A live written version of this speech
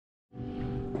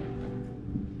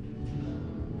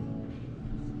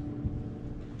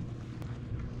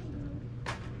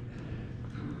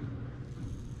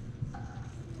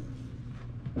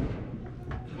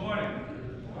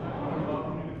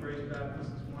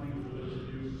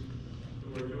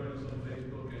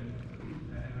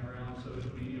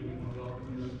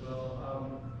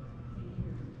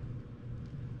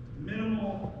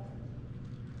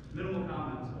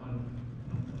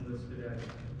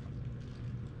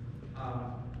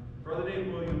Brother Dave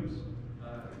Williams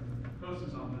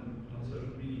posted something on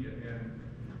social media,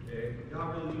 and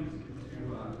God really used it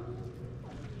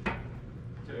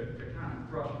to kind of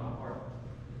crush my heart.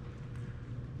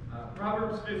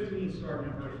 Proverbs 15,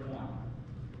 starting in verse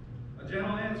 1. A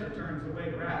gentle answer turns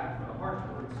away wrath, but a harsh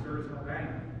word stirs up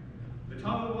anger. The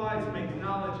tongue of the wise makes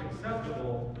knowledge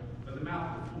acceptable, but the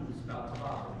mouth of fools spouts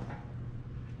folly.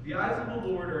 The eyes of the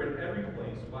Lord are in every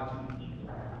place, watching the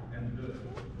evil and the good.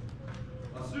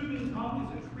 A soothing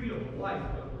tongue is a tree of life,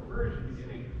 but perversion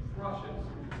it crushes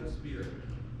the spirit.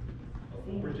 A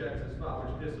fool rejects his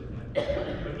father's discipline,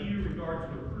 but he who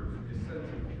regards reproof is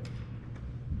sensible.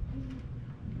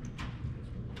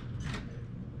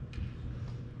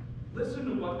 Listen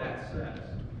to what that says.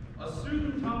 A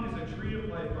soothing tongue is a tree of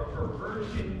life, but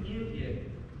perversion in it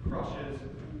crushes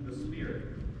the spirit.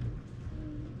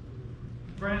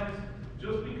 Friends,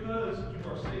 just because you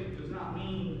are saved does not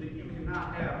mean that you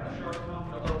cannot have a sharp tongue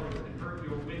to others and hurt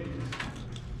your witness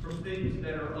from things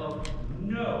that are of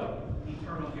no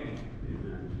eternal gain.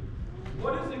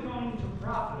 What is it going to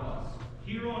profit us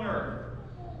here on earth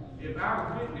if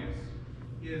our witness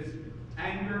is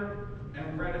anger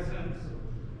and reticence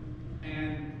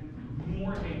and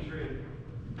more hatred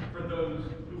for those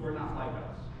who are not like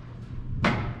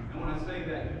us? And when I say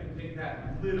that, you can take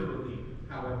that literally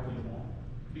however you want.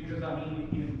 Because I mean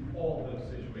in all those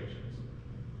situations.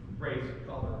 Race,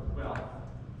 color, wealth,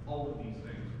 all of these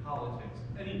things, politics,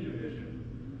 any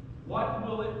division. What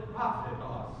will it profit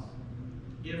us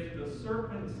if the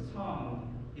serpent's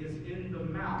tongue is in the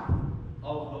mouth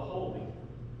of the holy?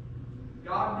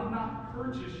 God did not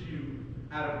purchase you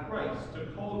at a price to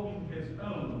call you his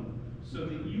own so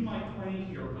that you might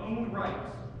claim your own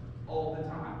rights all the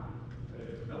time.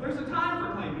 Now there's a time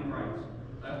for claiming rights.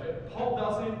 Paul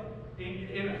does it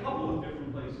in a couple of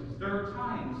different places. There are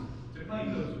times to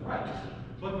claim those rights,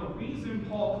 but the reason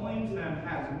Paul claims them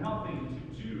has nothing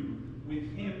to do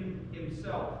with him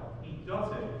himself. He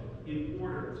does it in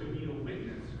order to be a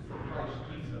witness for Christ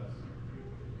Jesus.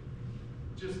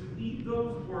 Just leave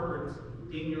those words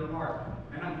in your heart.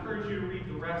 And I encourage you to read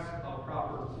the rest of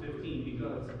Proverbs 15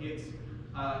 because it's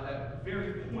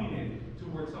very pointed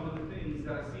towards some of the things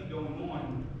that I see going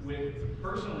on with,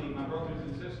 personally, my brothers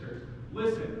and sisters.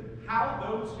 Listen, how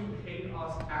those who hate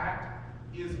us act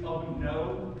is of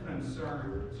no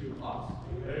concern to us.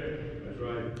 Hey, that's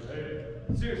right. Hey.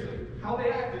 Seriously, how they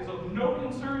act is of no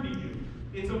concern to you.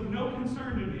 It's of no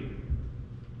concern to me.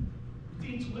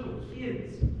 Teach little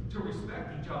kids to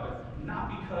respect each other,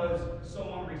 not because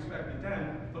someone respected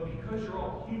them, but because you're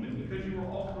all human, because you were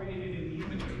all created in the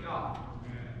image of God.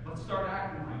 Let's start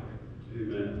acting like it.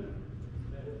 Amen.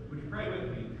 Would you pray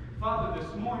with me? Father,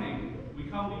 this morning, we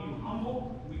come to you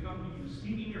humble, we come to you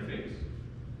seeking your face.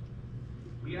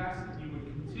 We ask that you would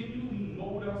continually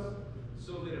mold us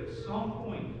so that at some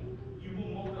point you will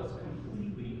mold us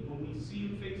completely when we see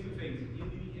you face to face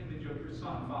into the image of your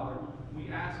Son, Father. We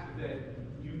ask that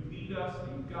you lead us,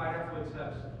 that you guide our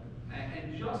footsteps,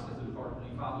 and just as importantly,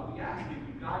 Father, we ask that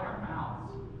you guide our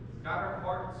mouths, guide our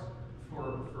hearts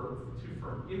to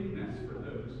forgiveness for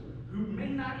those who may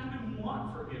not even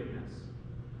want forgiveness.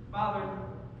 Father,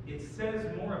 it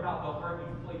says more about the heart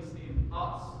you've placed in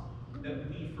us that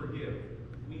we forgive.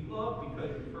 We love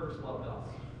because you first loved us.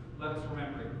 Let us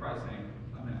remember it in Christ's name.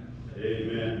 Amen.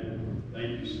 Amen.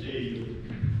 Thank you, Steve.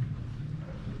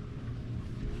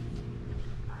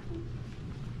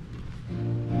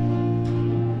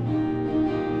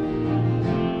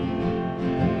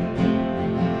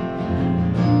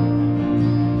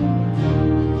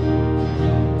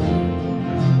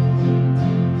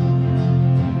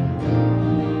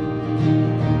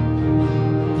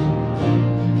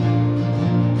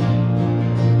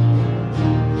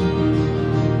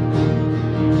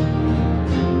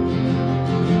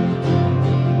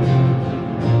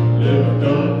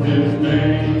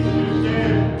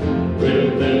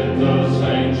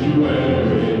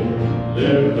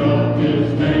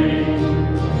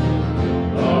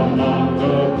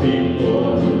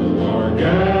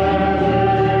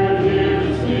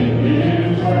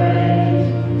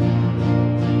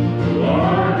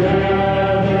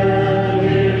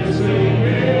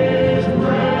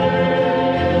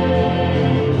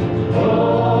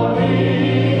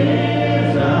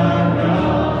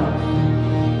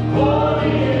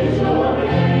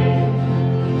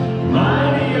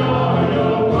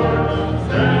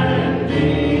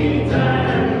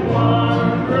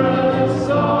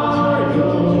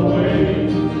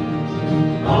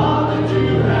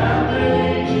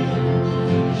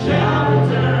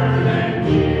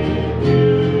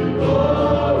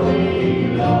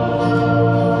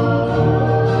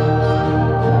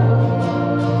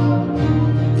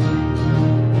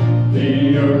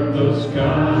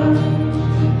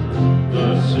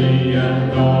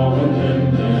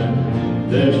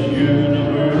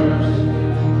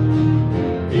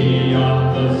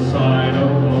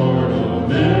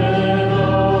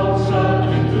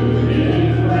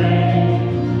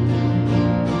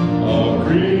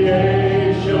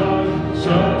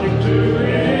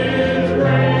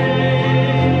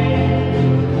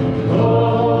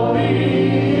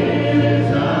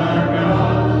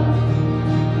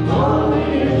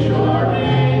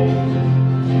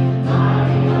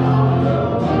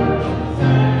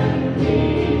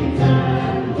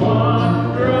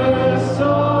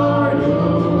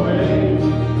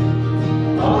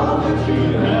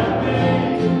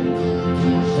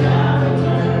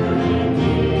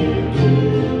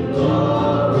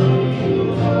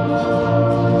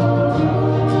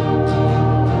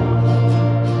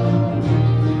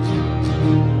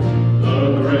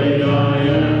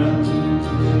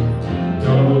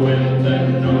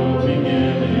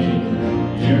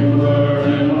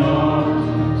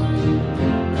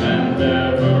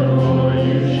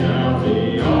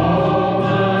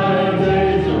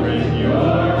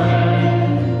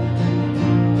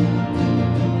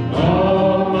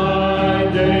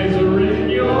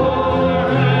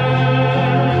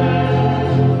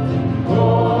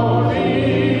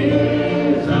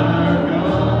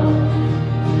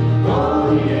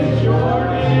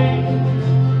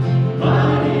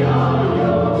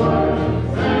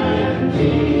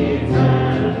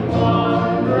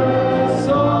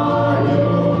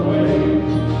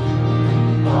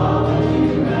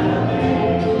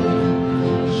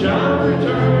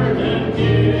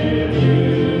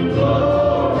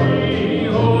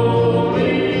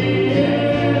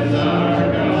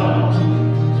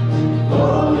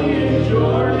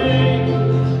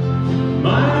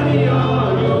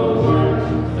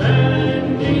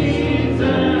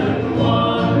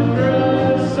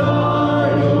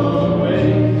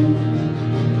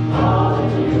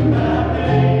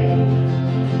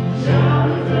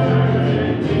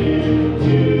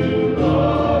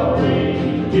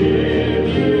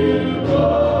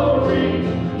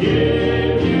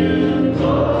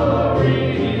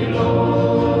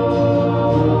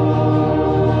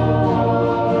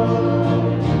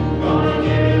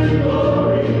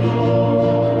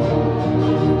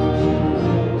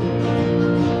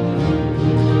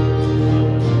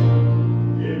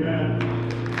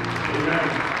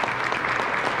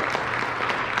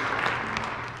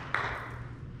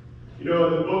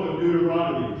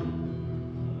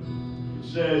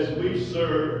 says we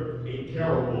serve a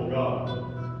terrible God.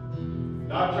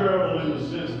 Not terrible in the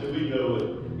sense that we know it.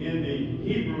 In the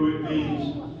Hebrew, it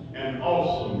means an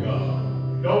awesome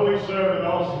God. Don't we serve an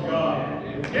awesome God?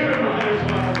 Give him a hand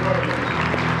clap of praise.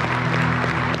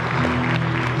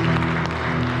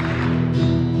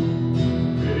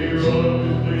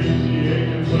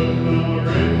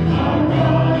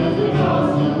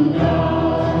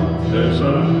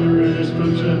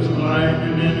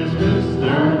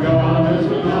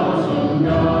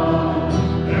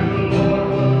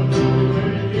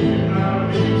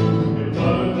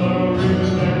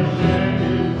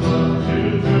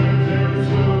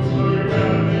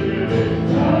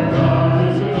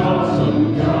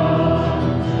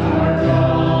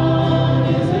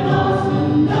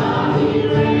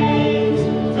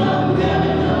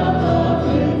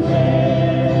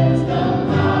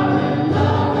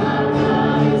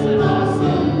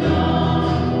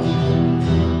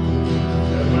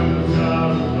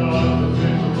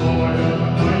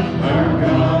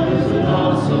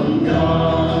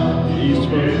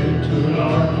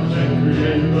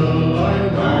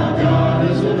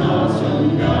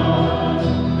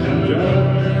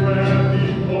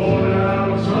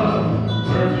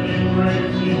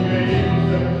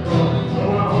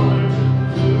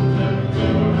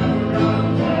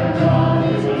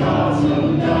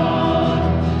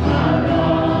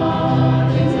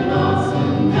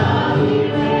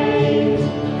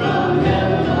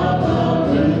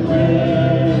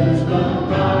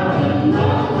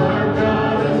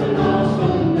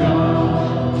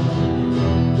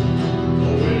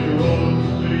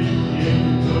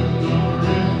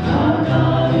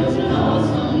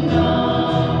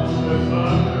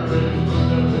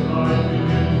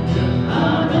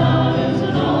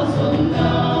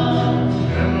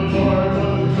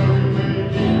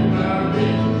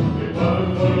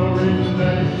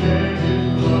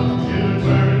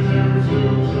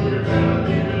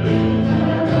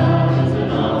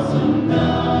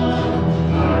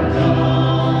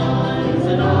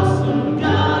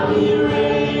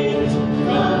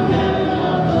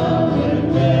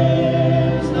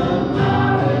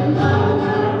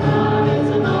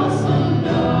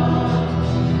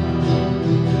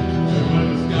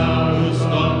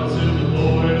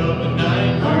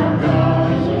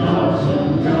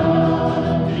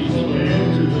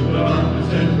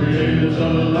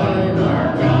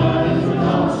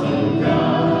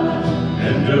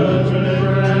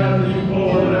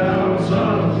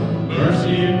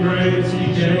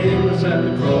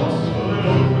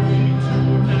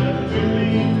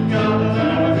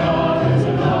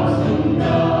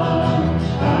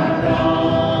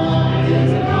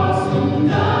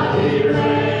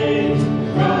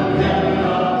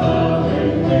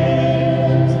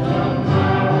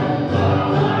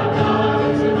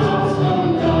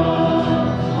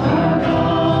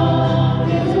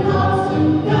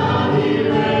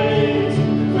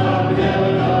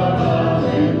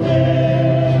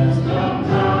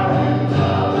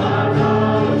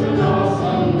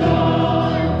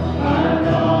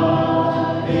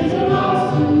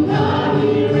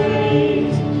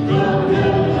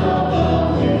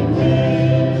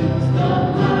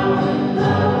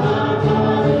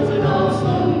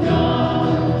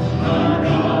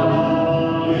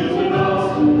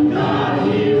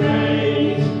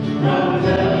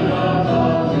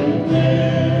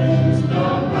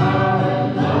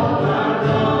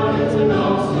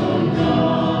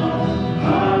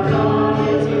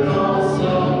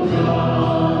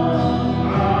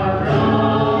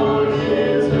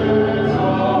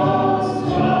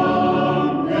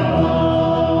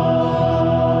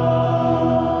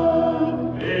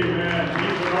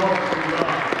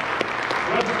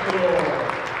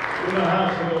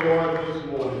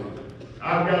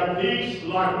 I've got peace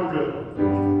like a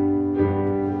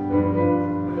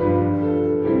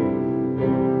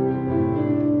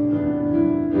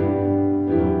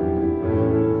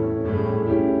river.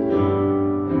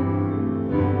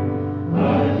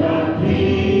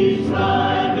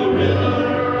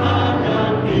 I've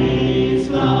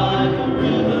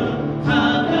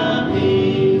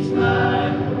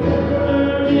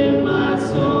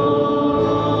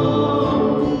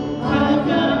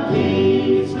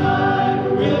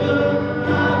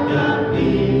got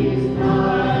peace.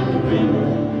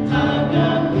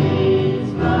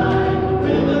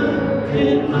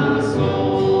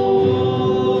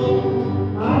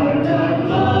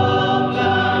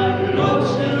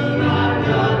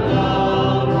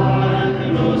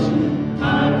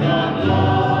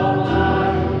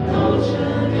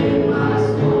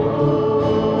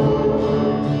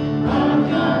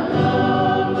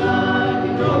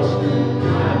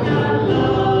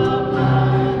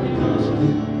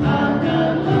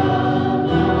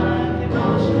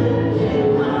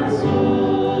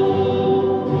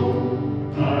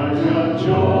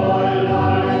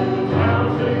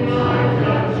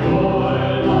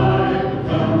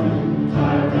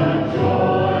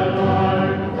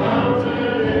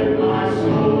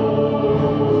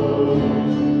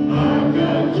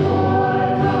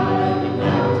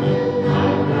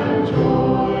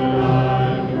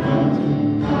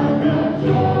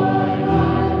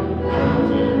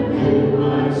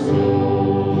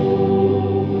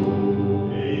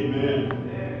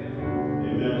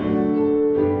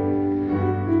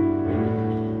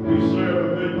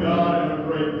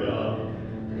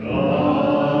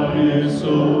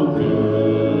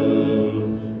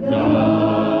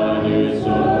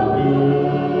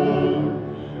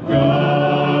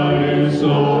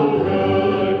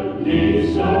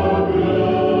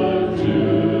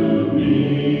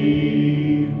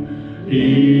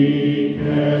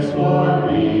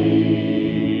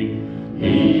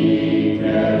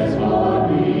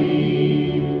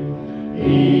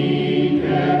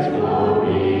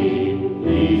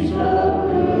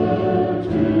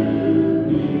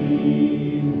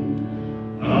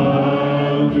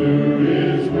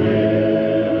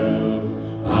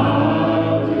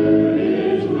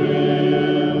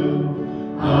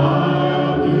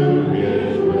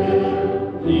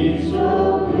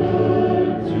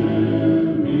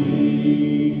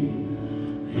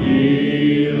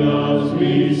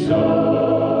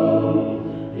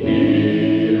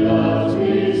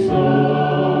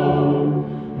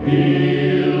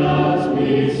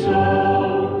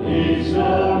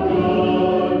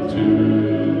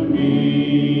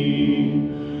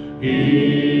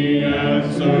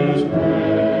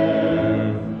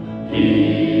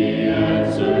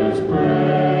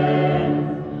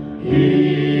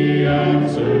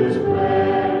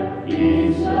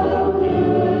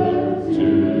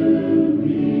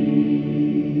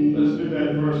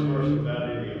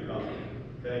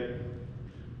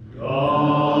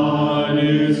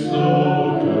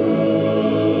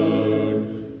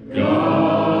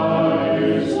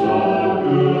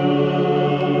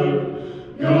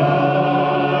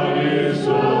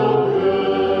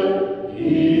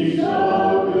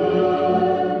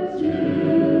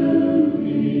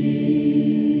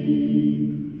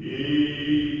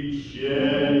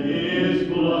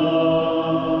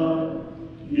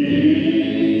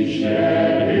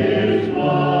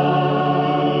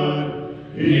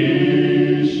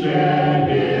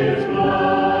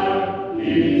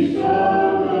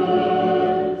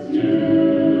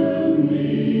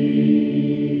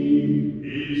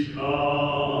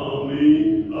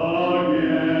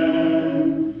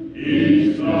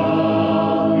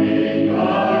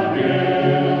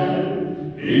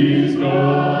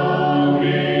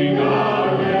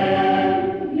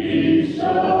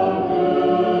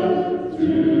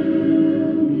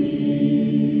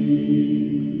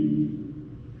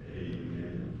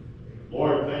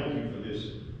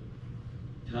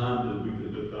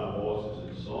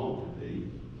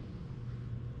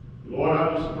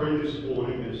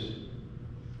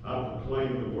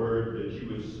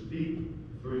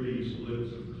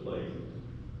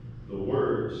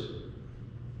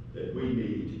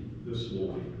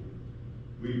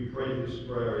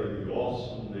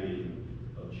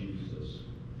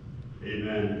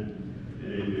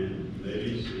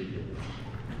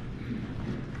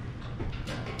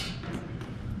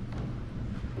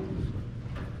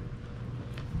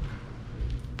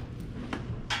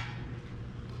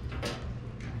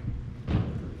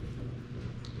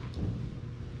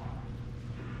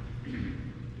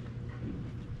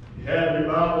 Have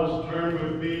your Bibles, turn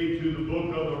with me to the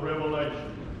book of the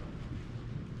Revelation.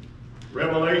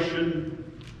 Revelation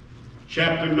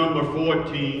chapter number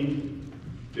 14.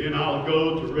 Then I'll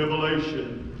go to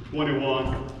Revelation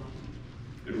 21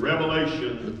 and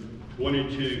Revelation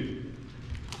 22.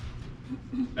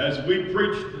 As we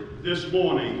preached this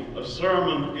morning a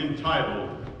sermon entitled,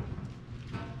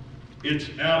 "It's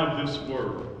Out of This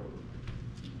World."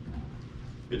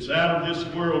 It's out of this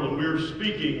world, and we're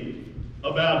speaking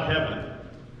about heaven.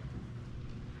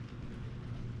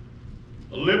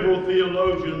 A liberal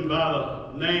theologian by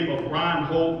the name of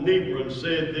Reinhold Niebuhr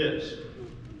said this: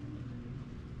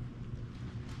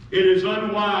 "It is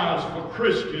unwise for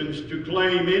Christians to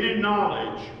claim any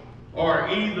knowledge or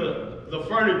either the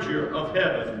furniture of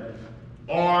heaven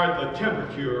or the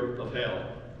temperature of hell."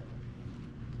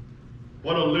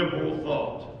 What a liberal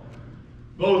thought.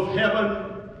 Both heaven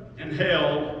and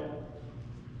hell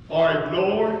are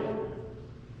ignored,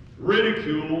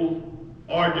 ridiculed,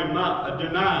 or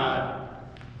denied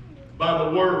by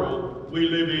the world we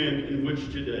live in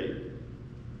which today.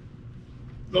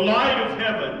 The light of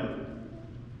heaven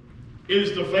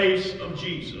is the face of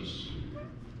Jesus.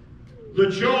 The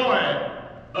joy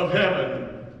of heaven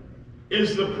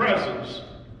is the presence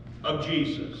of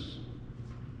Jesus.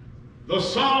 The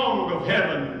song of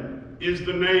heaven is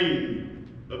the name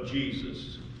of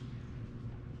Jesus.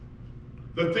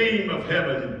 The theme of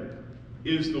heaven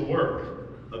is the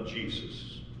work of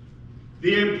Jesus.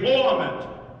 The employment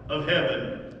of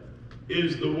heaven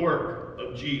is the work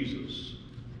of Jesus.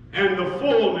 And the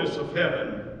fullness of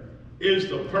heaven is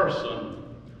the person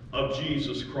of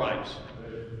Jesus Christ.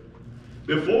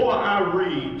 Before I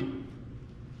read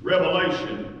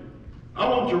Revelation, I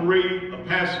want to read a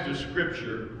passage of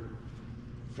Scripture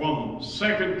from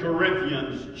 2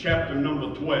 Corinthians chapter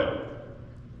number 12.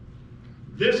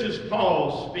 This is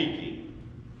Paul speaking.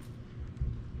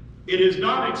 It is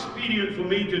not expedient for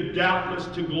me to doubtless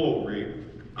to glory.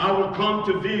 I will come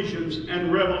to visions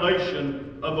and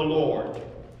revelation of the Lord.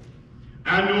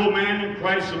 I knew a man in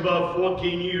Christ above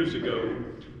 14 years ago.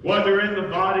 Whether in the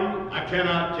body, I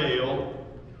cannot tell,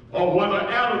 or whether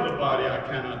out of the body, I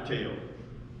cannot tell.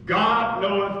 God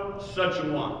knoweth such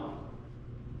a one,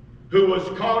 who was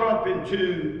caught up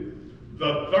into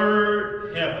the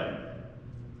third heaven.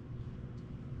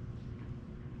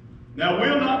 Now,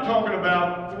 we're not talking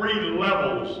about 3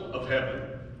 levels of heaven,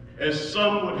 as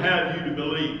some would have you to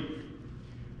believe.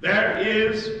 There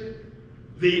is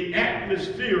the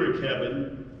atmospheric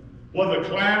heaven, where the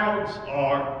clouds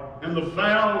are and the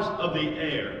fowls of the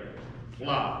air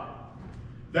fly.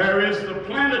 There is the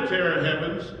planetary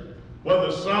heavens, where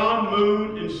the sun,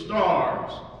 moon, and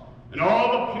stars, and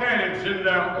all the planets in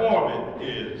their orbit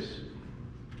is.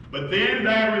 But then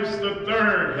there is the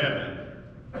third heaven.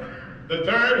 The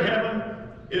third heaven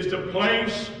is the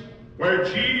place where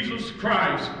Jesus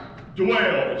Christ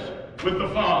dwells with the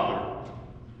Father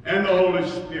and the Holy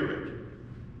Spirit.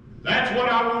 That's what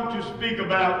I want to speak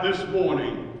about this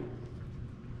morning,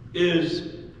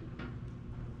 is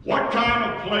what kind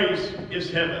of place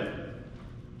is heaven?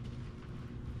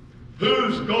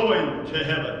 Who's going to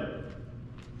heaven?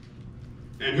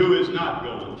 And who is not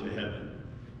going to heaven?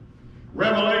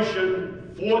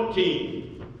 Revelation 14.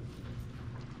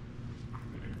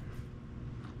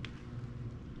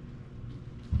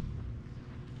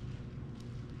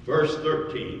 Verse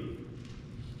 13.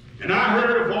 And I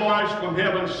heard a voice from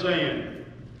heaven saying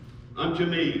unto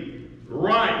me,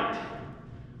 Write,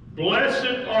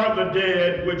 Blessed are the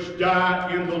dead which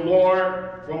die in the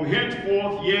Lord from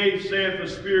henceforth, yea, saith the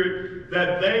Spirit,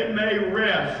 that they may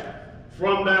rest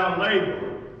from their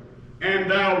labor, and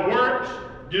their works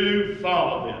do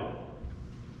follow them.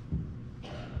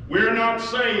 We're not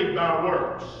saved by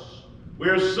works.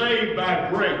 We're saved by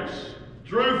grace,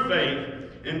 through faith,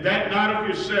 and that not of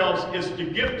yourselves is the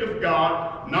gift of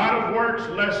God, not of works,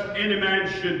 lest any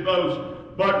man should boast.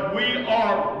 But we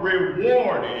are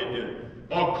rewarded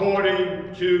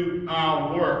according to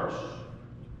our works.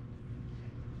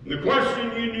 The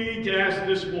question you need to ask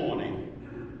this morning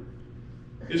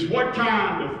is, what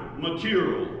kind of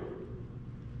material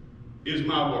is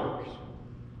my works?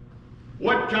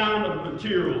 What kind of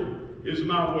material is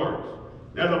my works?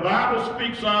 Now the Bible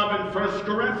speaks of in 1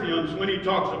 Corinthians, when he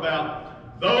talks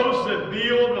about those that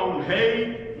build on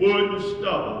hay, wood, and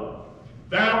stubble,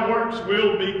 their works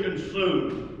will be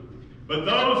consumed. But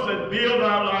those that build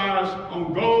our lives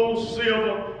on gold,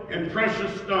 silver, and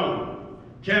precious stone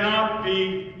cannot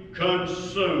be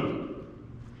consumed.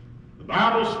 The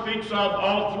Bible speaks of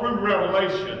all through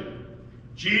Revelation.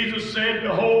 Jesus said,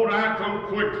 Behold, I come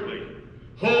quickly.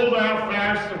 Hold thou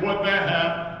fast to what thou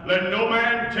hast. Let no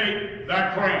man take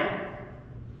thy crown.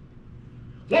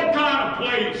 What kind of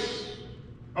place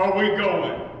are we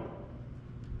going?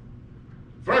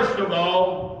 First of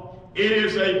all, it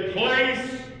is a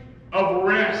place of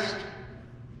rest.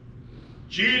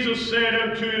 Jesus said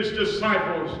unto his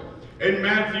disciples in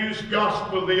Matthew's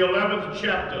Gospel, the 11th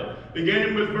chapter,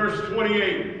 beginning with verse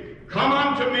 28, Come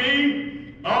unto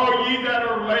me, all ye that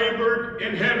are labored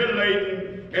and heavy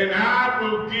laden, and I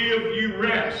will give you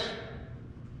rest.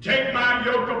 Take my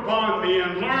yoke upon me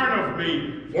and learn of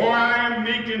me, for I am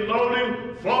meek and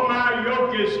lowly, for my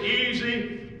yoke is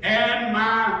easy and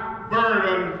my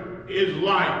burden is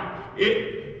light.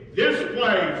 This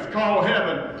place called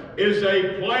heaven is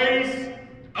a place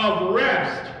of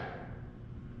rest,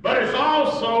 but it's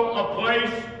also a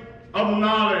place of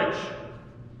knowledge.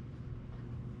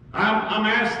 I'm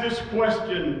asked this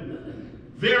question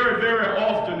very, very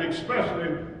often,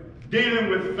 especially dealing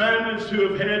with families who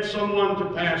have had someone to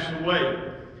pass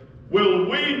away. Will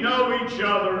we know each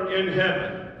other in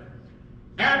heaven?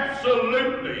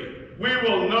 Absolutely, we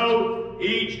will know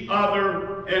each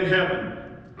other in heaven.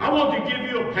 I want to give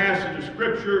you a passage of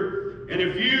Scripture, and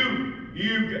if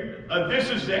this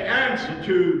is the answer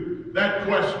to that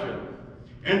question.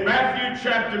 In Matthew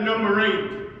chapter number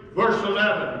 8, verse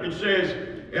 11, it says,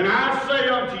 And I say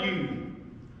unto you,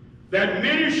 that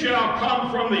many shall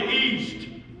come from the east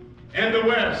and the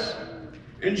west,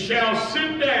 and shall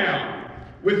sit down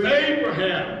with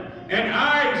Abraham and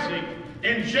Isaac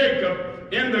and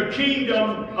Jacob in the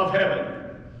kingdom of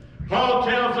heaven. Paul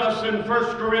tells us in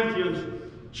 1 Corinthians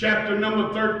chapter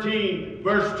number 13,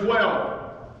 verse 12.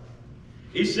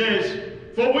 He says,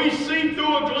 For we see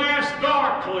through a glass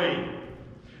darkly.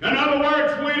 In other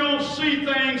words, we don't see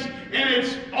things in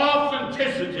its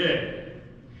authenticity.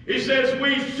 He says,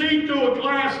 we see through a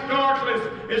glass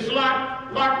darkly, is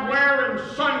like wearing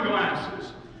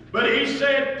sunglasses. But he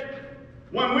said,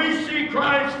 when we see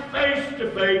Christ face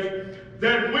to face,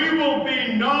 that we will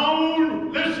be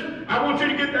known. Listen, I want you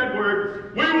to get that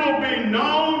word. We will be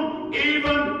known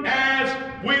even as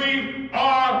we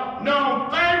are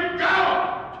known. Thank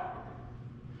God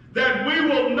that we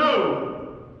will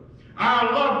know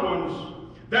our loved ones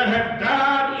that have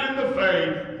died in the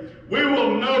faith. We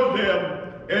will know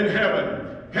them in heaven.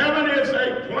 Heaven is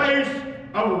a place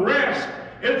of rest.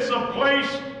 It's a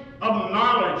place of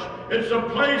knowledge. It's a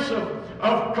place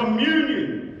of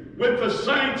communion with the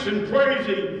saints and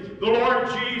praising the Lord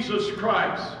Jesus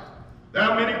Christ. There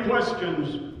are many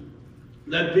questions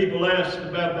that people ask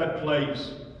about that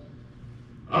place.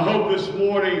 I hope this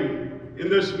morning in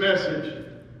this message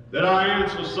that I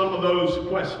answer some of those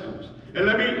questions. And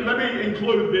let me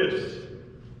include this.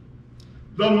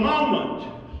 The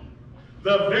moment,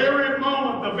 the very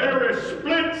moment, the very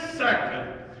split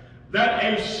second that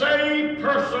a saved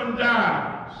person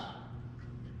dies,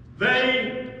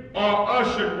 they are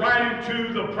ushered right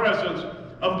into the presence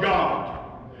of God.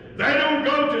 They don't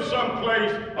go to some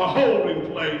place, a holding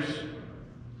place.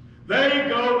 They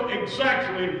go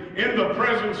exactly in the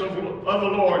presence of the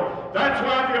Lord. That's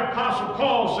why the Apostle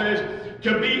Paul says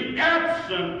to be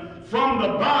absent from the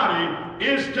body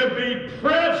is to be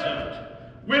present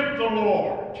with the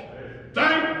Lord.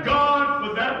 Thank God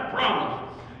for that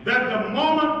promise, that the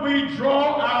moment we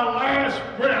draw our last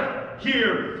breath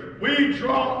here, we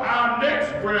draw our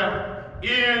next breath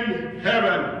in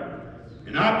heaven.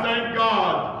 And I thank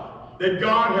God that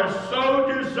God has so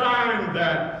designed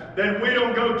that we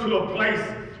don't go to a place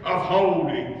of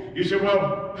holding. You say,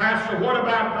 well, Pastor, what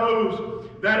about those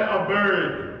that are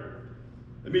buried?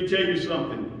 Let me tell you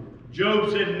something.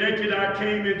 Job said, naked I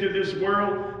came into this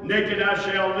world, naked I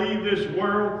shall leave this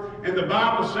world. And the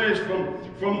Bible says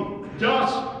from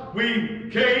dust we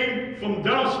came, from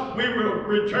dust we will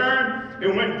return.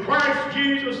 And when Christ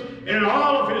Jesus in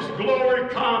all of his glory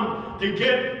comes to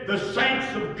get the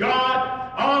saints of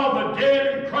God, all the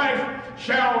dead in Christ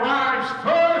shall rise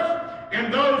first,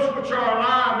 and those which are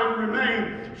alive and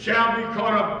remain shall be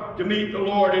caught up to meet the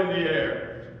Lord in the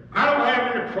air. I don't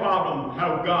have any problem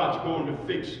how God's going to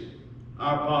fix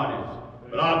our bodies.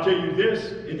 But I'll tell you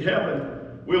this, in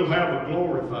heaven, we'll have a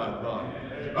glorified body.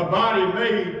 A body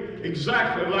made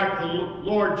exactly like the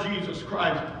Lord Jesus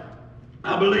Christ.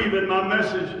 I believe in my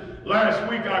message last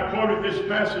week I quoted this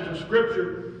passage of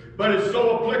Scripture, but it's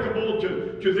so applicable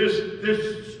to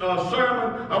this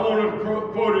sermon, I want to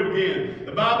quote it again.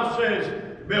 The Bible says,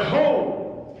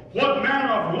 behold, what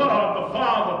manner of love the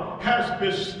Father has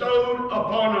bestowed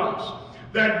upon us,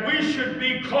 that we should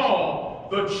be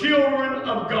called the children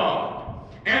of God.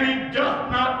 And he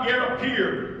doth not yet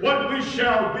appear what we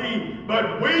shall be,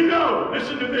 but we know,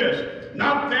 listen to this,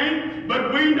 not think,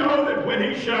 but we know that when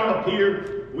he shall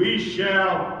appear, we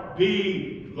shall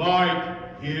be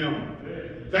like him.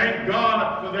 Thank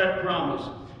God for that promise.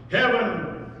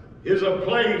 Heaven is a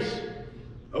place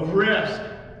of rest.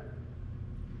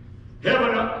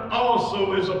 Heaven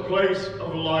also is a place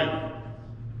of life.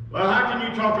 Well, how can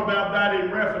you talk about that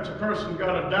in reference a person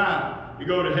got to die to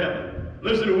go to heaven?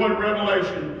 Listen to what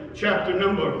Revelation chapter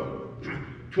number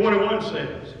 21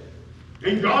 says.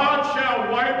 And God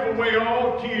shall wipe away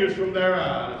all tears from their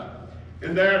eyes,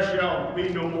 and there shall be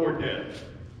no more death.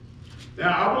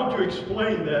 Now, I want to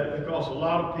explain that because a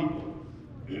lot of people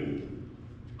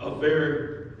are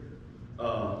very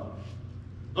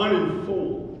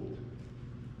uninformed.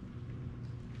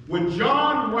 When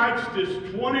John writes this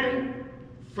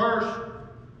 21st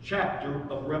chapter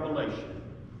of Revelation,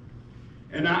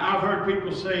 and I've heard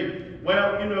people say,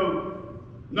 well, you know,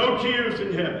 no tears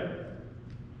in heaven.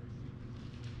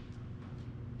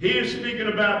 He is speaking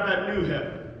about that new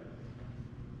heaven.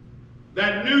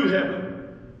 That new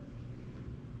heaven.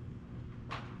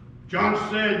 John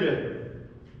said,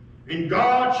 and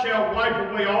God shall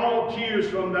wipe away all tears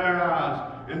from their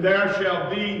eyes, and there shall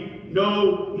be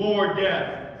no more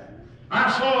death.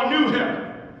 I saw a new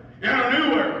heaven and a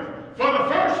new earth. For the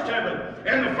first heaven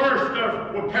and the first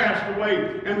earth were passed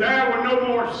away, and there were no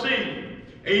more sea.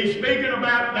 And he's speaking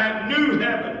about that new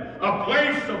heaven, a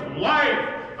place of life,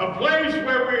 a place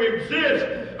where we exist,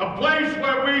 a place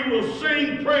where we will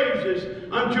sing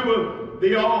praises unto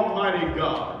the Almighty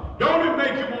God. Don't it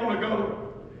make you want to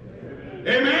go?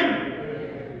 Amen?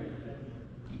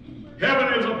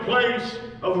 Heaven is a place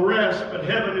of rest, but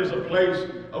heaven is a place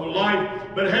of life.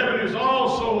 But heaven is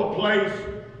also a place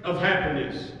of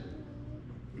happiness.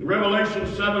 In Revelation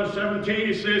 7:17,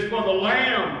 it says, for the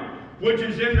Lamb which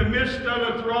is in the midst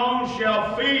of the throne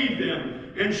shall feed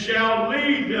them, and shall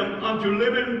lead them unto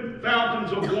living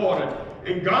fountains of water.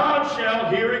 And God shall,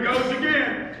 here he goes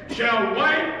again, shall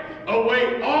wipe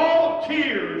away all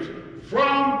tears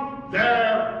from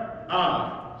their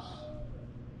eyes.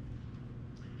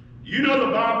 You know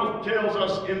the Bible tells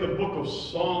us in the book of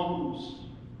Psalms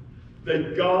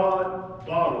that God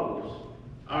bottles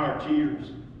our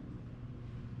tears.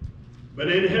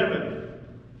 But in heaven,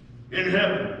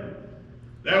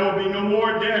 there will be no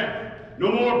more death,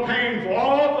 no more pain, for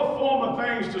all the former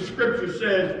things the Scripture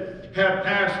says have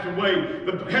passed away.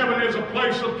 But heaven is a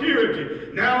place of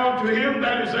purity. Now unto him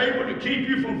that is able to keep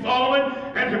you from falling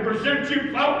and to present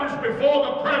you faultless before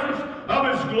the presence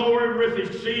of his glory with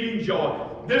exceeding joy.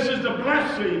 This is the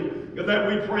blessing that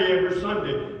we pray every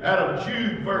Sunday out of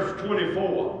Jude verse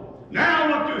 24.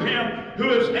 Now unto him who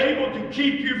is able to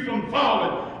keep you from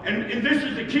falling, and this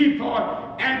is the key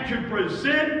part, and to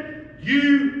present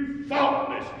you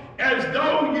faultless, as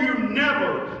though you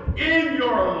never in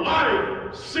your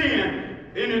life sinned.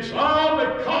 And it's all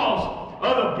because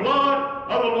of the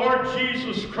blood of the Lord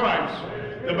Jesus Christ.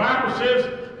 The Bible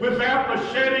says, without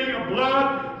the shedding of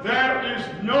blood, there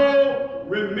is no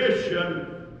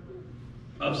remission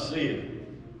of sin.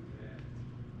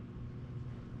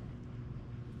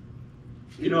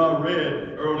 You know, I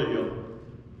read earlier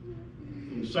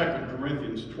in 2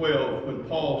 Corinthians 12 when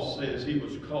Paul says he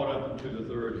was caught up into the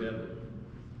third heaven.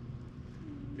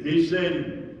 And he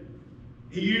said,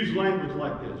 he used language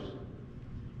like this: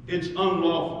 it's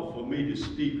unlawful for me to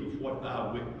speak of what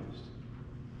I witnessed.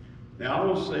 Now I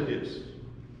want to say this,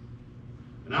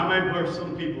 and I may burst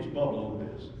some people's bubble on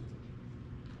this.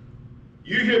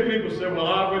 You hear people say, well,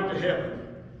 I went to heaven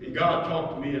and God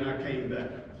talked to me and I came back.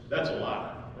 That's a lie.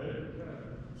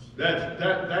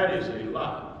 That is a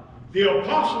lie. The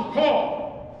Apostle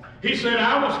Paul, he said,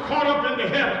 I was caught up into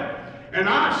heaven and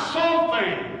I saw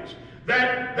things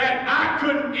that I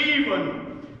couldn't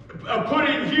even put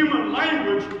in human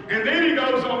language. And then he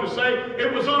goes on to say,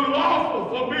 it was unlawful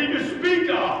for me to speak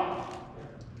of.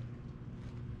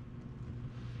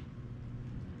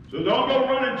 So don't go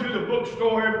running to the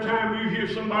bookstore every time you hear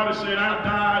somebody say, I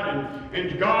died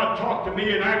and God talked to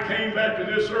me and I came back to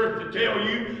this earth to tell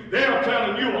you. They're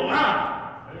telling you a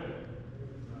lie.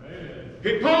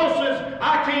 Amen. Paul says,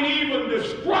 I can't even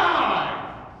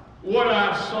describe what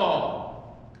I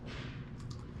saw.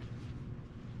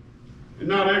 And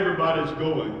not everybody's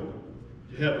going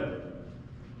to heaven.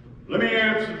 Let me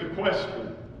answer the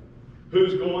question,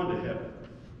 who's going to heaven?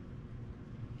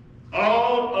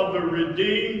 All of the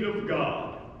redeemed of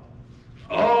God,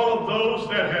 all of those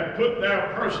that have put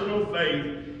their personal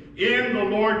faith in the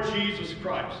Lord Jesus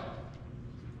Christ.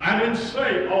 I didn't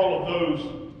say all of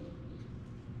those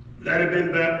that have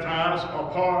been baptized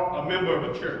or a member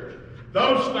of a church.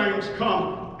 Those things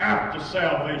come after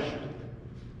salvation.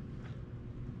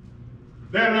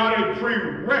 They're not a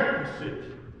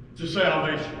prerequisite to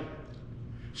salvation.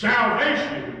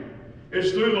 Salvation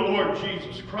is through the Lord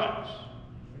Jesus Christ.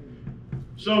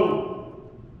 So,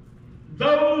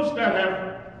 those that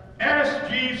have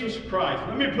asked Jesus Christ,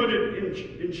 let me put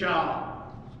it in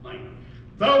child language.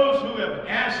 Those who have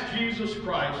asked Jesus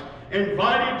Christ,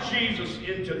 invited Jesus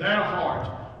into their heart,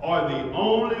 are the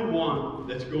only one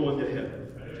that's going to heaven.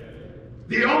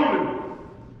 The only one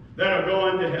that are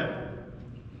going to heaven.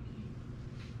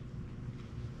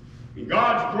 And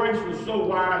God's grace was so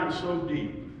wide and so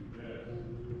deep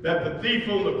that the thief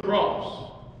on the cross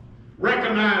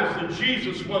recognized that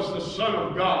Jesus was the Son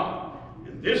of God.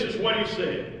 And this is what he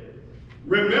said: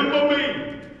 remember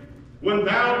me when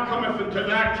thou comest into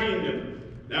thy kingdom.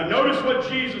 Now notice what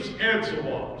Jesus' answer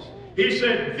was. He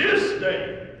said, this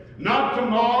day, not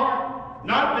tomorrow,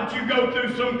 not that you go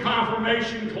through some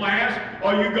confirmation class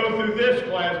or you go through this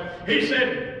class. He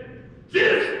said,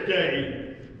 this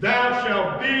day thou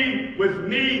shalt be with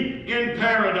me in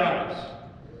paradise.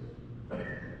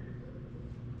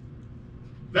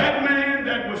 That man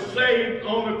that was saved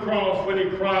on the cross when he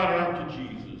cried out to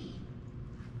Jesus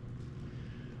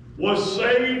was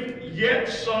saved yet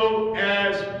so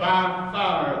as by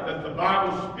fire, that the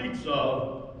Bible speaks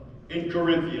of in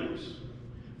Corinthians.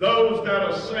 Those that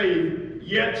are saved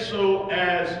yet so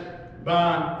as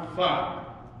by fire.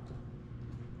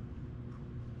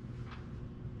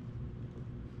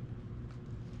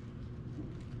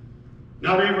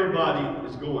 Not everybody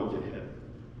is going to heaven.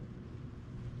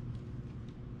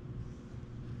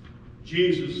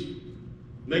 Jesus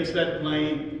makes that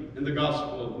plain in the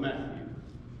Gospel of Matthew.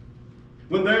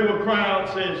 When they will cry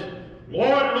out, says,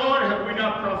 Lord, Lord, have we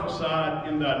not prophesied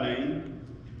in thy name?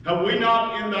 Have we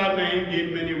not in thy name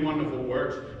did many wonderful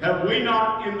works? Have we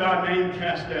not in thy name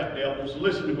cast out devils?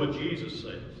 Listen to what Jesus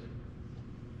says.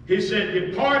 He said,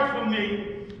 depart from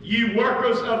me, ye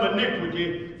workers of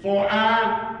iniquity, for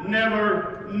I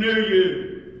never knew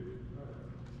you.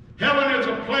 Heaven is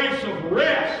a place of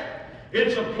rest.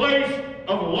 It's a place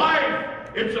of life.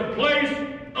 It's a place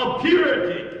of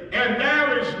purity. And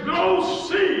there is no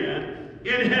sin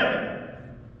in heaven.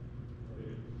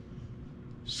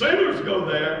 Sinners go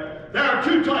there. There are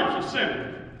two types of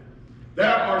sinners. There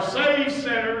are saved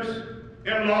sinners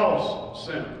and lost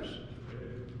sinners.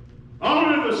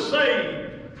 Only the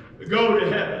saved go to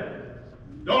heaven.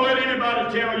 Don't let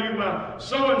anybody tell you, well,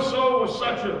 so-and-so was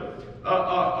such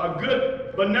a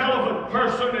good, benevolent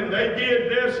person, and they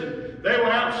did this, and they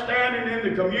were outstanding in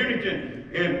the community,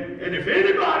 and if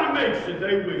anybody makes it,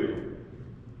 they will.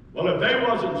 Well, if they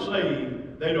wasn't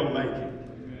saved, they don't make it.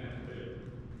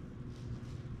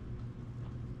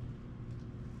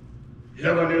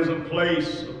 Heaven is a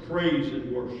place of praise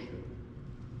and worship.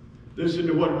 Listen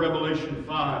to what Revelation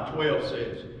 5:12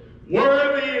 says.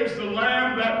 Worthy is the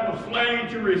Lamb that was slain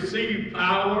to receive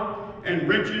power and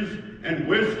riches and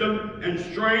wisdom and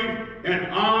strength and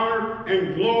honor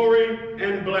and glory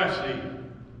and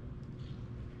blessing.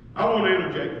 I want to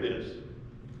interject this.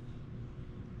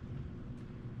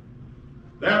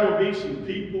 There will be some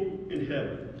people in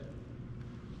heaven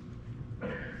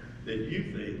that you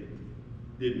think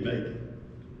didn't make it,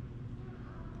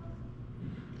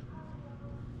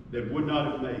 that would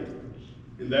not have made it.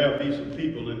 And there will be some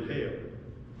people in hell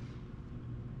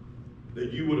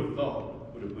that you would have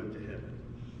thought would have went to heaven.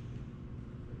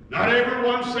 Not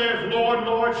everyone says, Lord,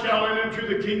 Lord, shall enter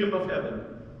into the kingdom of heaven,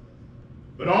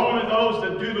 but only those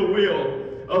that do the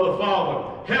will of the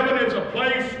Father. Heaven is a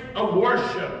place of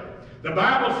worship. The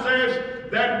Bible says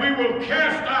that we will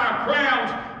cast our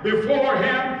crowns before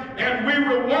Him and we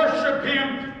will worship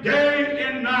Him day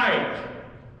and night.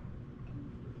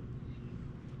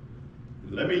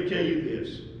 Let me tell you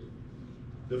this.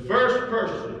 The first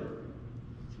person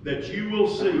that you will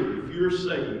see if you're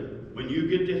saved when you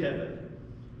get to heaven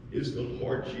is the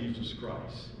Lord Jesus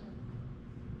Christ.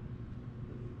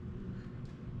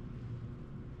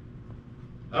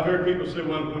 I've heard people say,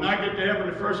 well, when I get to heaven,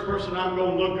 the first person I'm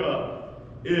going to look up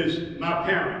is my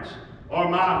parents or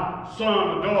my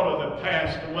son or daughter that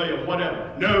passed away or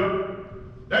whatever. No,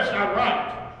 that's not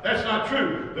right. That's not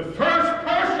true. The first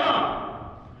person,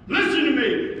 listen to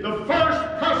me, the first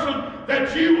person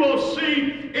that you will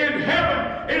see in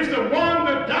heaven is the one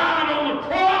that died on the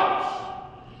cross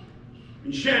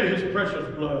and shed His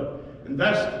precious blood. And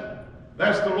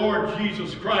that's the Lord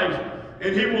Jesus Christ.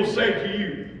 And He will say to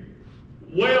you,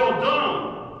 well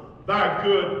done, thy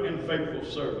good and faithful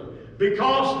servant.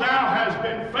 Because thou hast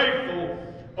been faithful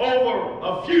over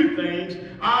a few things,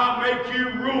 I'll make you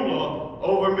ruler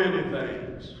over many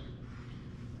things.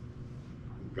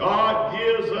 God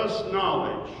gives us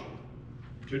knowledge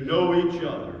to know each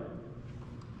other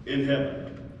in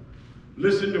heaven.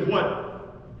 Listen to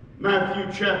what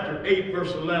Matthew chapter 8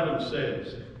 verse 11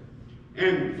 says.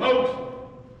 And folks,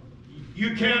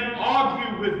 you can't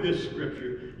argue with this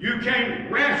scripture. You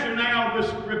can't rationale this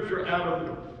scripture out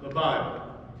of the Bible.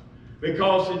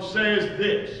 Because it says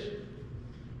this.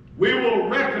 We will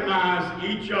recognize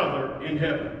each other in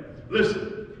heaven.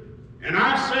 Listen. And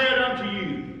I said unto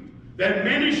you, that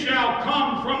many shall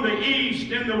come from the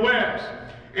east and the west,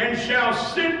 and shall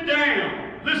sit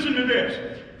down. Listen to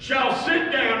this. Shall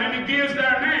sit down, and He gives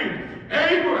their name.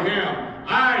 Abraham,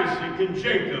 Isaac, and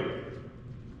Jacob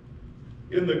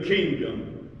in the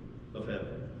kingdom of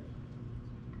heaven.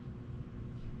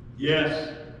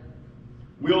 Yes,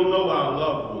 we'll know our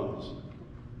loved ones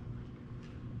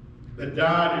that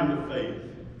died in the faith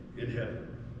in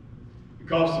heaven.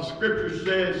 Because the scripture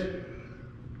says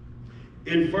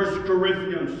in 1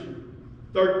 Corinthians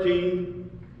 13,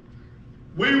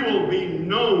 we will be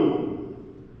known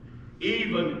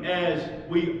even as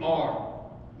we are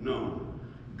known.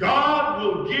 God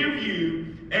will give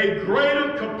you a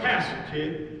greater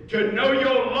capacity to know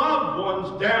your loved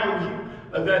ones down here,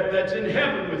 that's in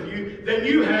heaven with you, than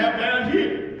you have down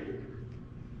here.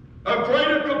 A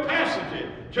greater capacity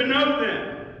to know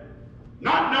them.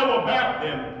 Not know about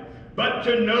them, but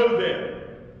to know them.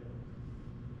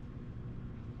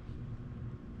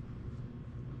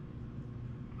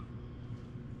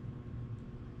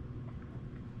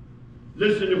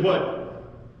 Listen to what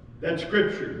that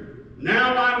scripture.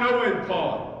 Now I know in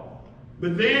part,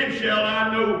 but then shall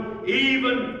I know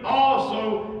even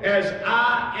also as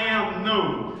I am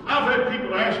known. I've had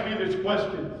people ask me this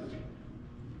question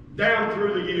down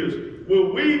through the years.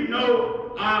 Will we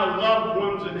know our loved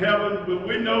ones in heaven? Will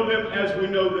we know them as we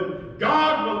know them?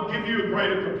 God will give you a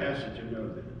greater capacity to know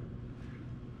them.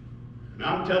 And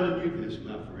I'm telling you this,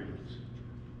 my friends.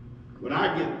 When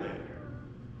I get there,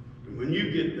 and when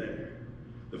you get there,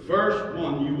 The first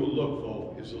one you will look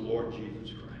for is the Lord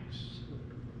Jesus Christ.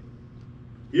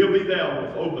 He'll be there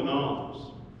with open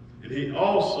arms. And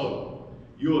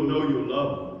you'll know your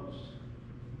loved ones.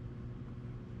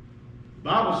 The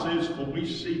Bible says, for we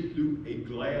see through a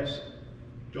glass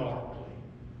darkly.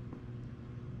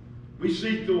 We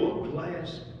see through a glass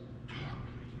darkly.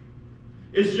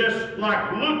 It's just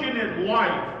like looking at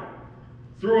life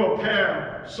through a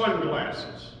pair of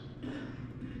sunglasses.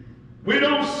 We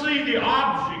don't see the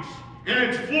objects in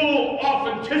its full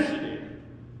authenticity,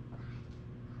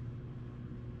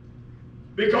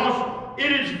 because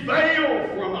it is veiled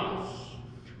from us.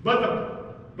 But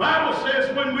the Bible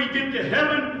says when we get to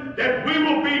heaven that we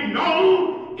will be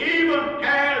known even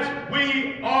as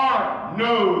we are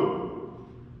known.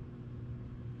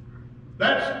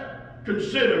 That's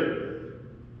considered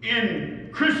in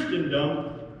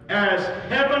Christendom as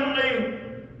heavenly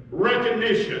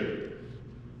recognition.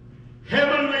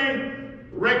 Heavenly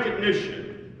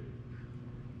recognition.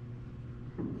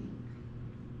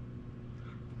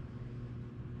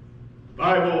 The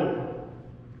Bible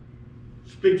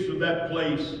speaks of that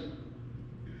place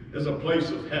as a place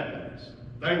of happiness.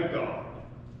 Thank God.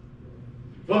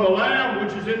 For the Lamb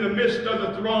which is in the midst of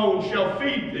the throne shall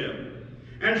feed them,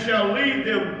 and shall lead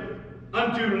them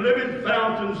unto living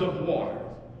fountains of water.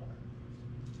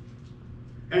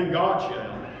 And God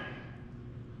shall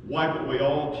wipe away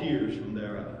all tears from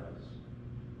their eyes.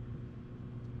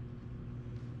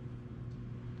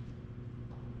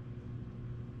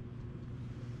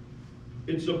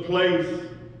 It's a place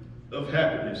of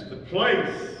happiness. The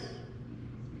place.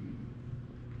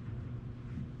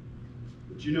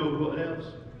 But you know what else?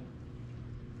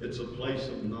 It's a place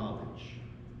of knowledge.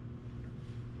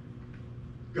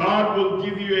 God will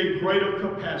give you a greater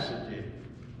capacity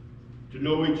to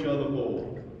know each other more.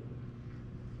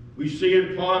 We see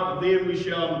in part, but then we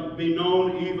shall be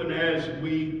known even as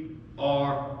we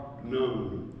are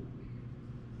known.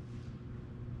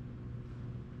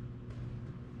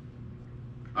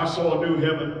 I saw a new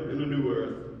heaven and a new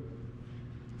earth.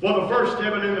 For the first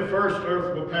heaven and the first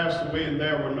earth were passed away, and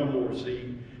there were no more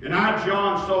sea. And I,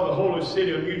 John, saw the holy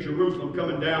city of New Jerusalem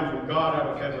coming down from God out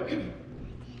of heaven,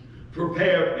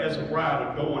 prepared as a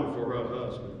bride adorned for her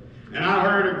husband. And I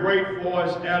heard a great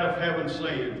voice out of heaven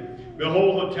saying,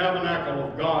 Behold, the tabernacle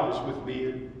of God is with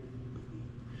men,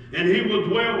 and he will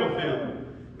dwell with them,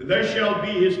 and they shall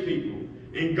be his people.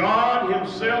 And God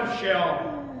himself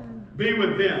shall be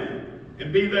with them,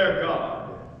 and be their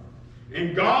God.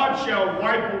 And God shall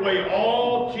wipe away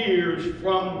all tears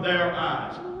from their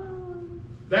eyes.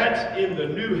 That's in the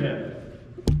new heaven.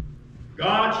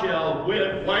 God shall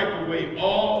wipe away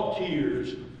all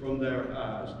tears from their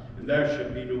eyes, and there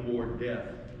shall be no more death,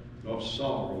 nor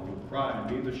sorrow, nor cry,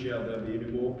 neither shall there be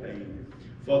any more pain,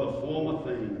 for the former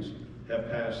things have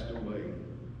passed away.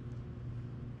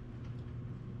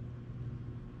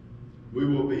 We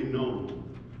will be known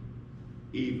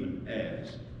even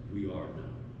as we are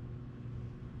known.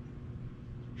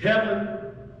 Heaven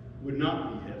would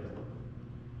not be heaven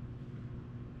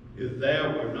if there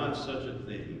were not such a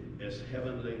thing as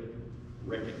heavenly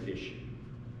recognition.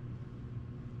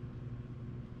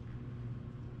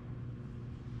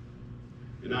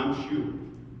 And I'm sure,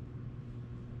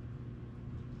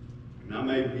 and I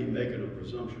may be making a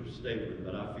presumptuous statement,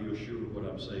 but I feel sure what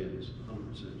I'm saying is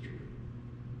 100% true.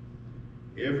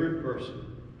 Every person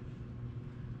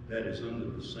that is under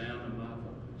the sound of my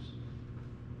voice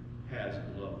has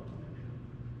a loved one in him.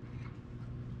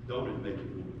 Don't it make you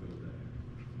want to go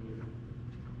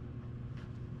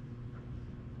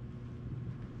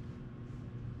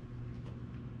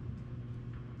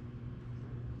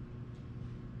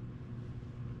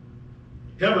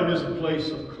there? Heaven is a place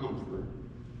of comfort.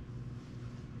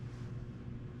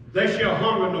 They shall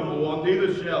hunger no more,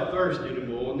 neither shall thirst any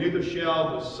more, neither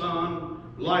shall the sun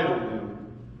light on them,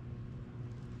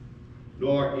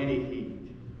 nor any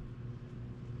heat.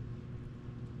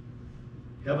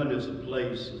 Heaven is a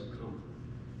place of comfort.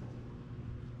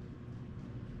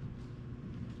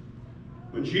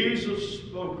 When Jesus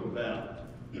spoke about,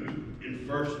 in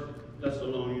 1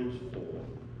 Thessalonians 4,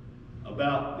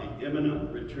 about the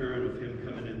imminent return of him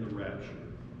coming in the rapture,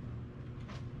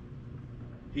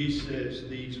 he says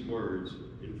these words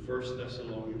in 1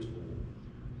 Thessalonians 4.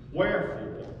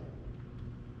 Wherefore,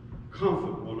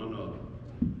 comfort one another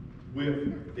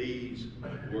with these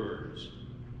words.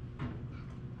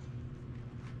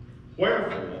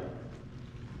 Wherefore,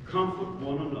 comfort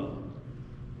one another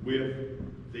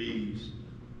with these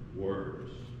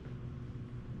words.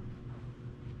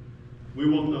 We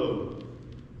will know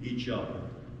each other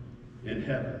in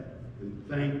heaven, and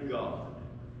thank God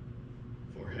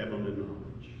for heavenly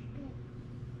knowledge.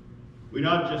 We're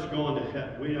not just going to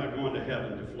heaven. We're not going to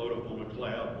heaven to float up on a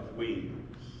cloud with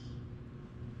wings.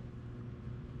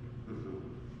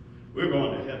 We're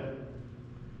going to heaven.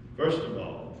 First of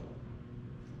all,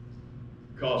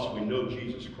 because we know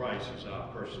Jesus Christ is our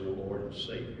personal Lord and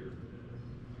Savior.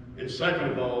 And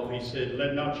second of all, he said,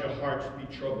 let not your hearts be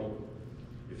troubled.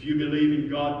 If you believe in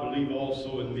God, believe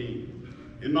also in me.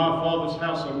 In my Father's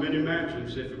house are many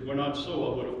mansions. If it were not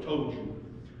so, I would have told you.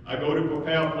 I go to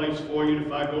prepare a place for you, and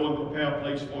if I go and prepare a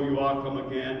place for you, I'll come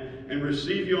again and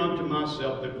receive you unto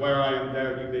myself, that where I am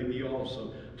there you may be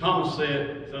also. Thomas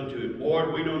said unto him,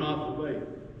 Lord, we know not the way.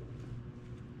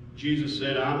 Jesus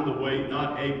said, I'm the way,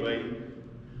 not a way.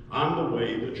 I'm the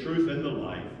way, the truth, and the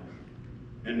life.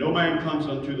 And no man comes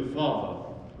unto the Father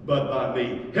but by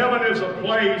me. Heaven is a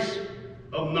place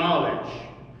of knowledge.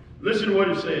 Listen to what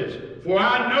it says. For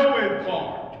I know in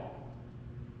part,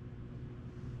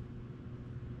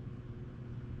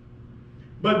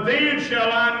 but then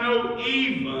shall I know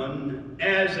even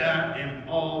as I am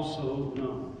also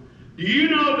known. Do you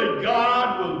know that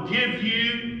God will give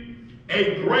you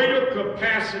a greater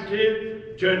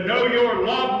capacity to know your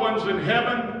loved ones in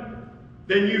heaven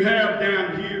than you have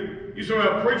down here? You say,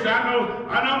 well, preacher, I know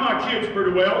my kids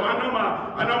pretty well. I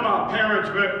know my parents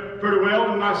pretty well,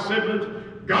 and my siblings.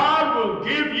 God will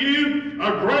give you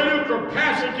a greater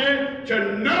capacity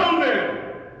to know them.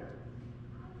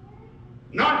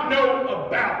 Not know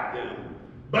about them,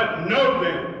 but know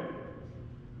them.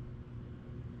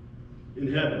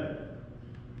 In heaven,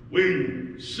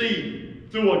 we see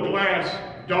through a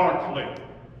glass darkly.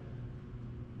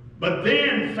 But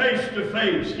then face to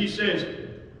face, he says,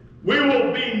 we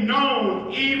will be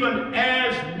known even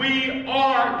as we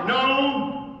are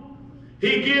known.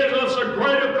 He gives us a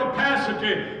greater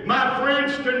capacity, my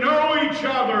friends, to know each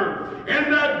other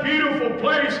in that beautiful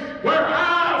place where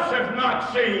eyes have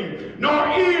not seen, nor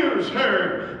ears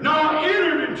heard, nor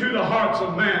entered into the hearts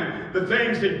of man the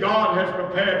things that God has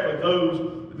prepared for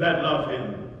those that love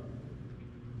him.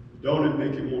 Don't it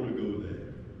make him want to go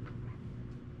there?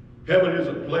 Heaven is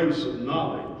a place of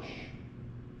knowledge.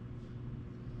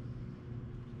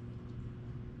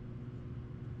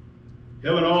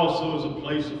 Heaven also is a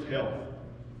place of health.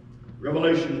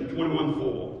 Revelation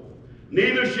 21:4.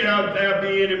 Neither shall there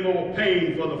be any more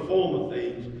pain, for the former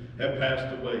things have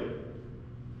passed away.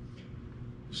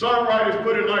 Songwriters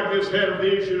put it like this: had a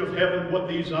vision of heaven, what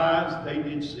these eyes they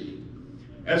did see.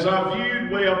 As I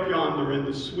viewed way up yonder in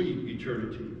the sweet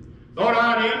eternity, thought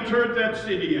I'd entered that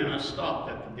city, and I stopped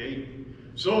at the gate,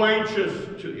 so anxious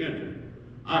to enter,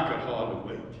 I could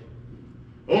hardly wait.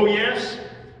 Oh yes,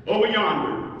 over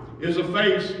yonder is a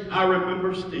face I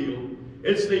remember still.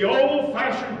 It's the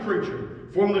old-fashioned preacher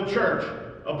from the church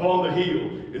upon the hill.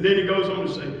 And then he goes on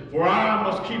to say, for I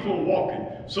must keep on walking.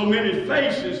 So many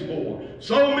faces more.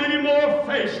 So many more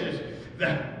faces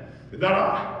that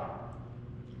I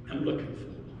am looking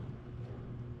for.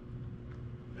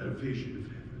 That a vision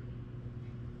of heaven.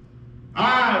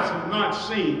 Eyes have not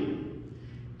seen.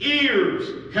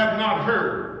 Ears have not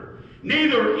heard.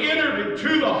 Neither entered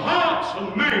into the hearts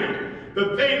of man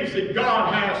the things that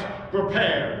God has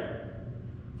prepared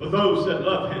for those that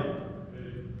love him.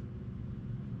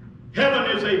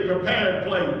 Heaven is a prepared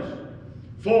place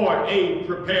for a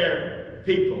prepared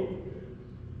people.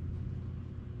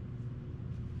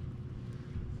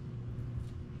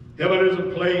 Heaven is a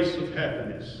place of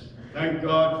happiness. Thank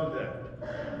God for that.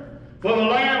 For the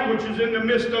Lamb which is in the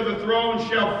midst of the throne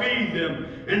shall feed them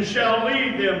and shall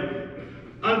lead them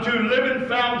unto living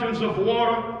fountains of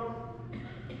water.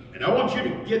 And I want you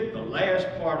to get the last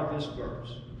part of this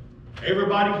verse.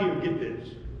 Everybody here, get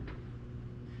this.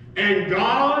 And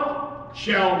God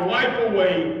shall wipe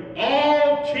away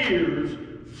all tears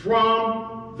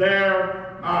from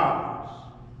their eyes.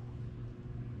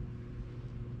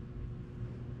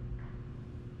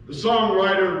 The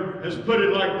songwriter has put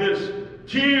it like this: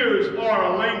 tears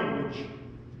are a language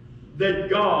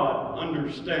that God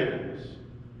understands.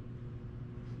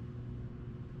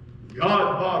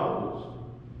 God bottles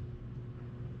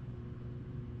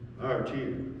our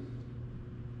tears.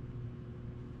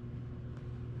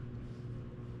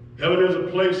 Heaven is a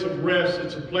place of rest.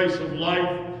 It's a place of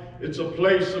life. It's a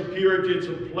place of purity. It's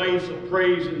a place of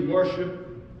praise and worship.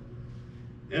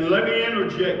 And let me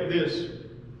interject this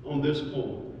on this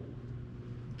point.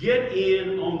 Get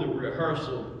in on the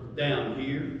rehearsal down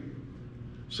here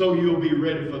so you'll be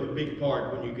ready for the big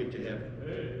part when you get to heaven.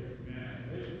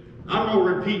 Amen. I'm going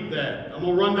to repeat that. I'm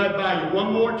going to run that by you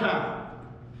one more time.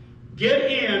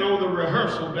 Get in on the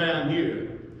rehearsal down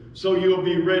here so you'll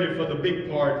be ready for the big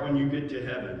part when you get to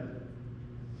heaven.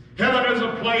 Heaven is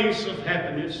a place of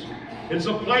happiness. It's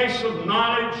a place of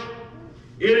knowledge.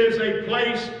 It is a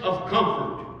place of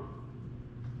comfort.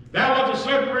 There was a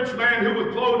certain rich man who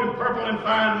was clothed in purple and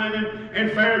fine linen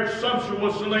and fared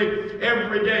sumptuously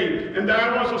every day. And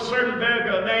there was a certain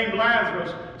beggar named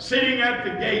Lazarus sitting at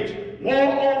the gate.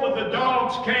 Moreover, the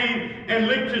dogs came and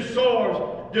licked his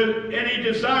sores, and he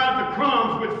desired the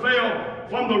crumbs which fell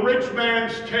from the rich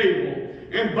man's table.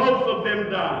 And both of them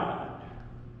died.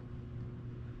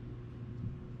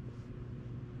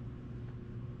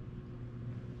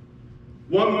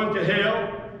 One went to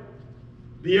hell,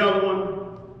 the other one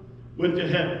went to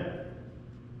heaven.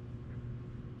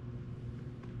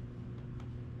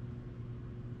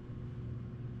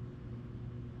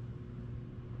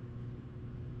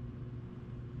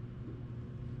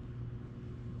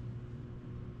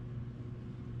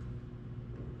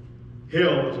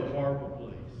 Hell is a horrible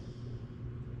place.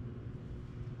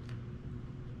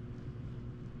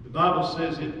 The Bible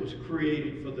says it was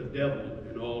created for the devil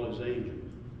and all his angels.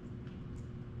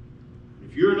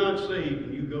 If you're not saved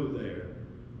and you go there,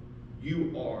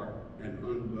 you are an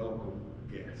unwelcome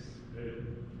guest.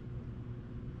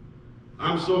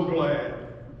 I'm so glad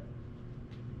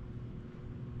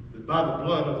that by the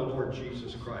blood of the Lord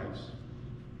Jesus Christ,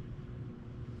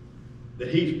 that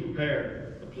He's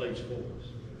prepared a place for us.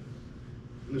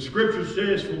 And the scripture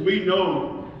says, for we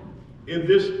know in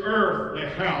this earthly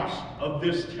house of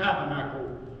this tabernacle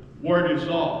where it is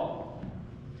all,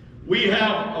 we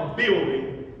have a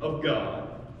building of God,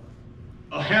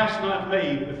 a house not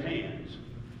made with hands,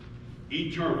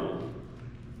 eternal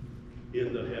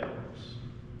in the heavens.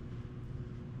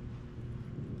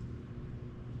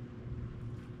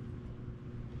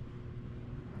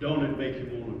 Don't it make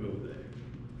you want to go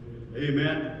there?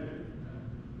 Amen.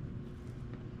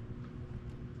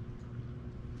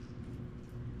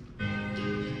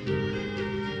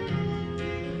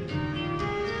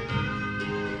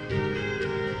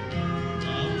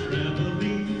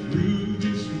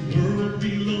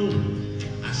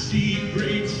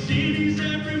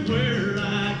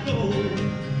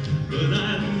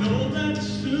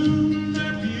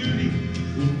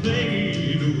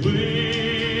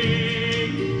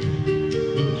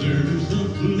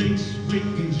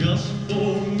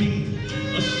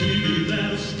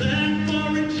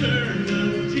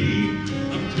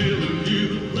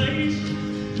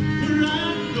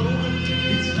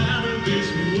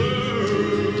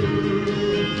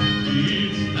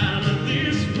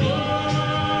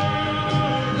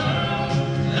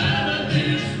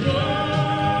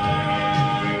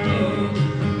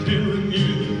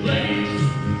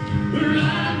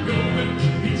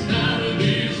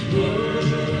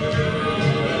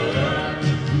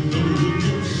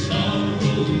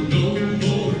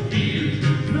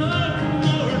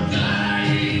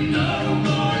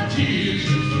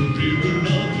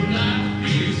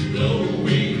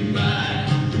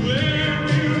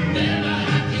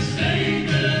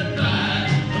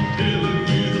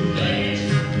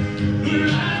 We're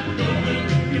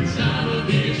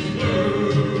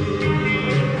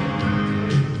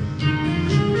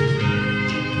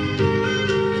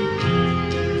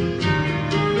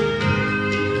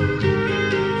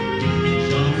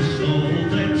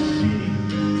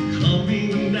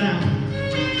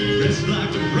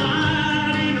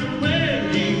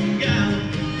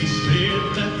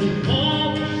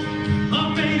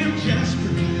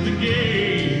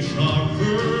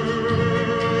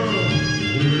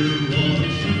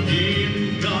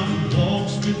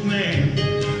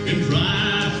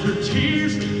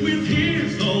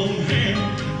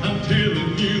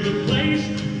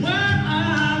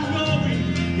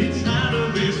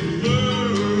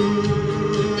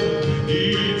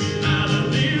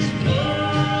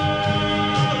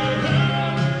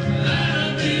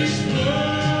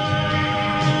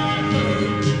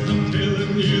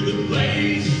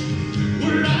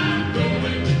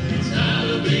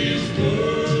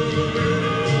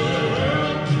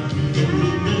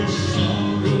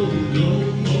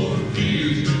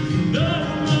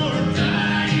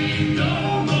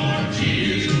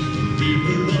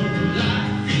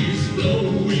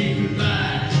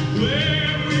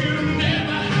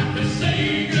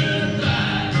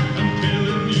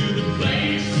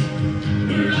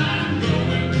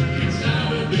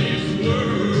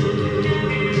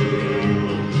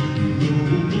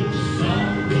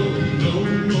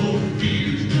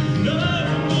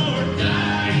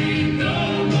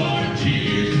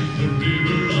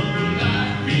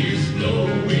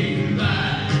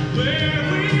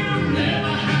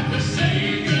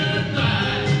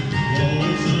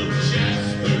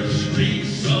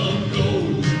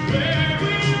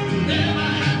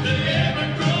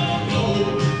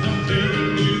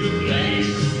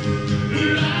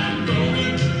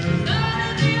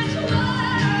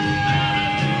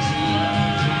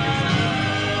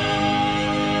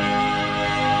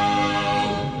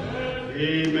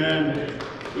Amen.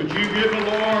 Would you give the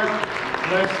Lord,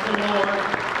 bless the Lord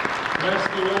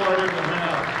in the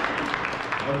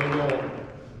house of the Lord.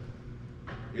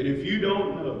 And if you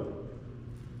don't know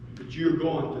that you're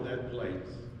going to that place,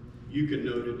 you can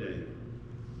know today.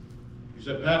 You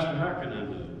said, Pastor, how can I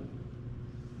know?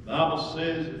 The Bible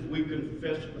says if we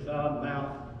confess with our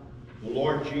mouth the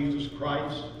Lord Jesus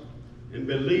Christ and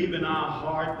believe in our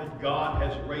heart that God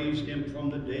has raised him from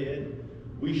the dead,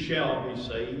 we shall be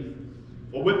saved.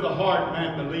 For with the heart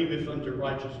man believeth unto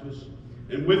righteousness,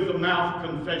 and with the mouth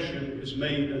confession is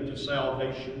made unto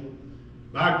salvation.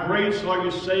 By grace are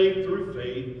you saved through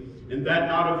faith, and that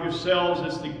not of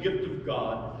yourselves is the gift of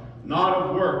God, not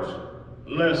of works,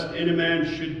 lest any man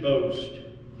should boast.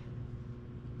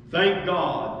 Thank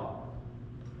God,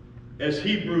 as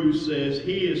Hebrews says,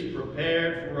 he has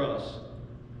prepared for us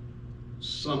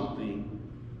something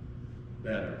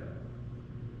better.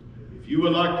 If you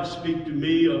would like to speak to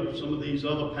me or some of these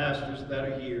other pastors that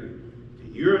are here,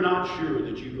 and you're not sure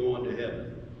that you're going to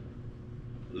heaven,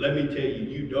 let me tell you,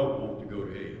 you don't want to go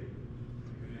to hell.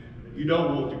 You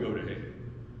don't want to go to hell.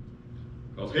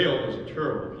 Because hell is a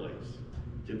terrible place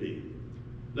to be.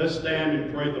 Let's stand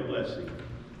and pray the blessing.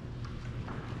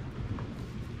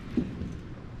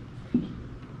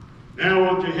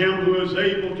 Now unto him who is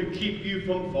able to keep you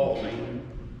from falling,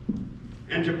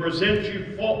 and to present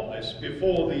you faultless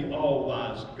before the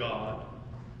all-wise God,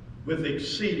 with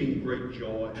exceeding great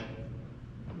joy.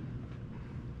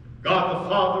 God the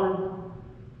Father,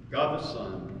 God the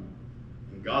Son,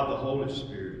 and God the Holy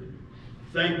Spirit,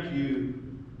 thank you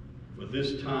for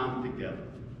this time together.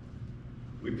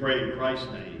 We pray in Christ's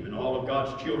name. And all of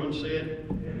God's children said,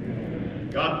 amen.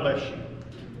 God bless you.